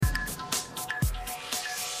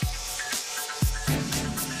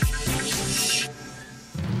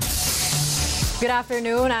Good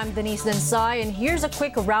afternoon, I'm Denise Densai, and here's a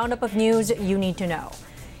quick roundup of news you need to know.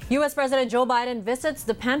 U.S. President Joe Biden visits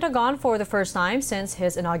the Pentagon for the first time since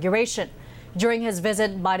his inauguration. During his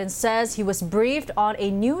visit, Biden says he was briefed on a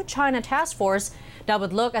new China task force that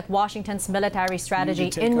would look at Washington's military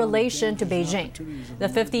strategy in relation to Beijing. The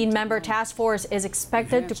 15-member task force is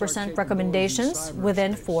expected to present recommendations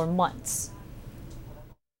within 4 months.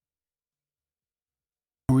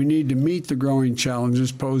 We need to meet the growing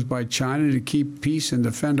challenges posed by China to keep peace and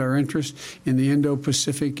defend our interests in the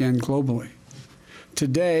Indo-Pacific and globally.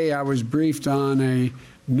 Today, I was briefed on a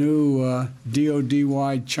new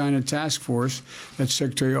DoD-wide China task force that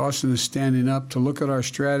Secretary Austin is standing up to look at our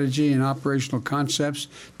strategy and operational concepts,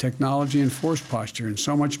 technology and force posture, and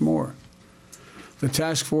so much more. The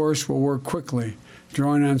task force will work quickly,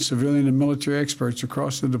 drawing on civilian and military experts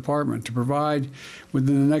across the department to provide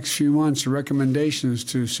within the next few months recommendations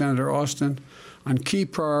to Senator Austin on key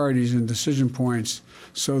priorities and decision points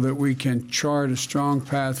so that we can chart a strong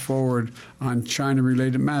path forward on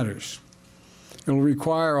China-related matters. It will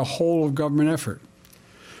require a whole-of-government effort,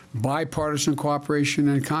 bipartisan cooperation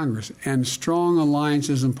in Congress, and strong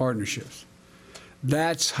alliances and partnerships.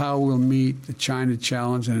 That's how we'll meet the China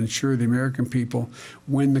challenge and ensure the American people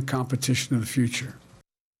win the competition of the future.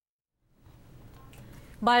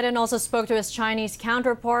 Biden also spoke to his Chinese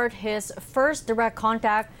counterpart, his first direct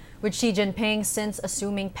contact with Xi Jinping since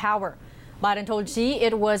assuming power. Biden told Xi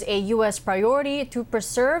it was a U.S. priority to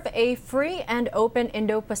preserve a free and open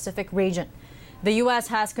Indo-Pacific region. The U.S.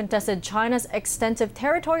 has contested China's extensive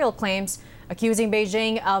territorial claims, accusing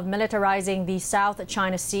Beijing of militarizing the South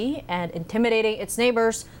China Sea and intimidating its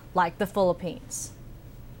neighbors like the Philippines.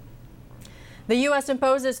 The U.S.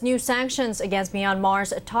 imposes new sanctions against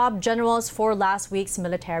Myanmar's top generals for last week's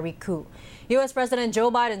military coup. U.S. President Joe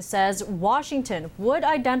Biden says Washington would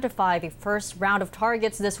identify the first round of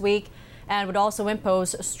targets this week and would also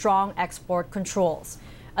impose strong export controls.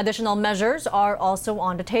 Additional measures are also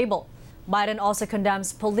on the table. Biden also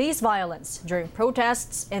condemns police violence during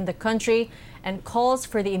protests in the country and calls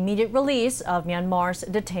for the immediate release of Myanmar's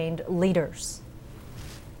detained leaders.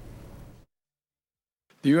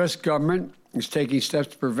 The U.S. government is taking steps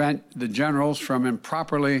to prevent the generals from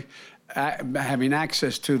improperly having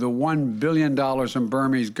access to the $1 billion in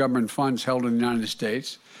Burmese government funds held in the United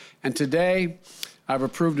States. And today, I've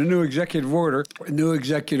approved a new executive order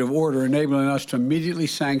enabling us to immediately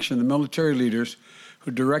sanction the military leaders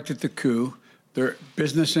who directed the coup, their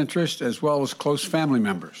business interests, as well as close family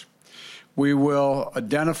members. We will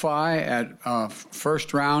identify at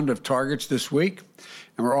first round of targets this week,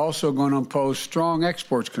 and we're also going to impose strong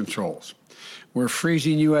exports controls. We're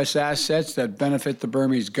freezing U.S. assets that benefit the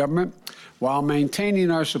Burmese government while maintaining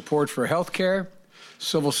our support for health care,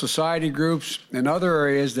 civil society groups, and other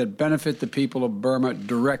areas that benefit the people of Burma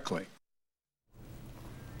directly.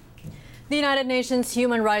 The United Nations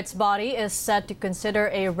human rights body is set to consider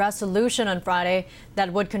a resolution on Friday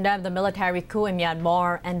that would condemn the military coup in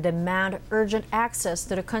Myanmar and demand urgent access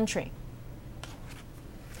to the country.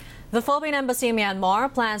 The Philippine Embassy in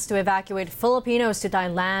Myanmar plans to evacuate Filipinos to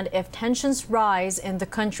Thailand if tensions rise in the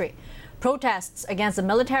country. Protests against the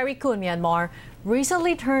military coup in Myanmar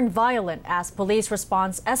recently turned violent as police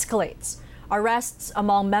response escalates. Arrests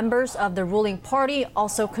among members of the ruling party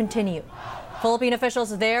also continue. Philippine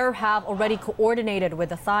officials there have already coordinated with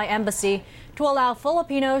the Thai embassy to allow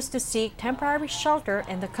Filipinos to seek temporary shelter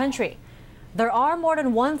in the country. There are more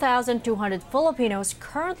than 1,200 Filipinos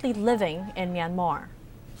currently living in Myanmar.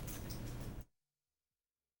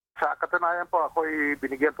 Sa katunayan po, ako'y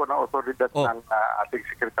binigyan po ng otoridad ng ating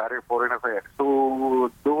Secretary of Foreign Affairs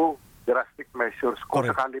to do drastic measures kung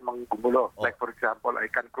sakali mang gumulo. Like for example, I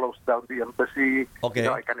can close down the embassy,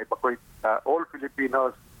 I can evacuate all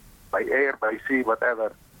Filipinos by air, by sea,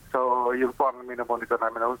 whatever. So yun po ang minamonitor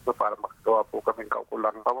namin na gusto para makagawa po kaming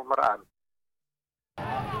kaukulang pamamaraan.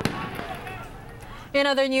 In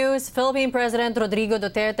other news, Philippine President Rodrigo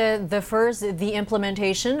Duterte defers the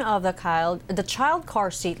implementation of the child car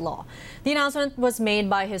seat law. The announcement was made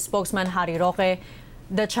by his spokesman Harry Roque.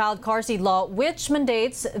 The child car seat law, which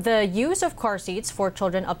mandates the use of car seats for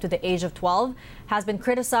children up to the age of 12, has been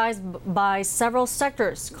criticized by several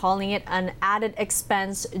sectors, calling it an added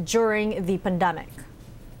expense during the pandemic.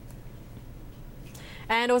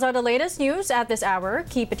 And those are the latest news at this hour.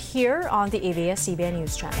 Keep it here on the ABS-CBN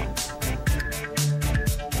News Channel.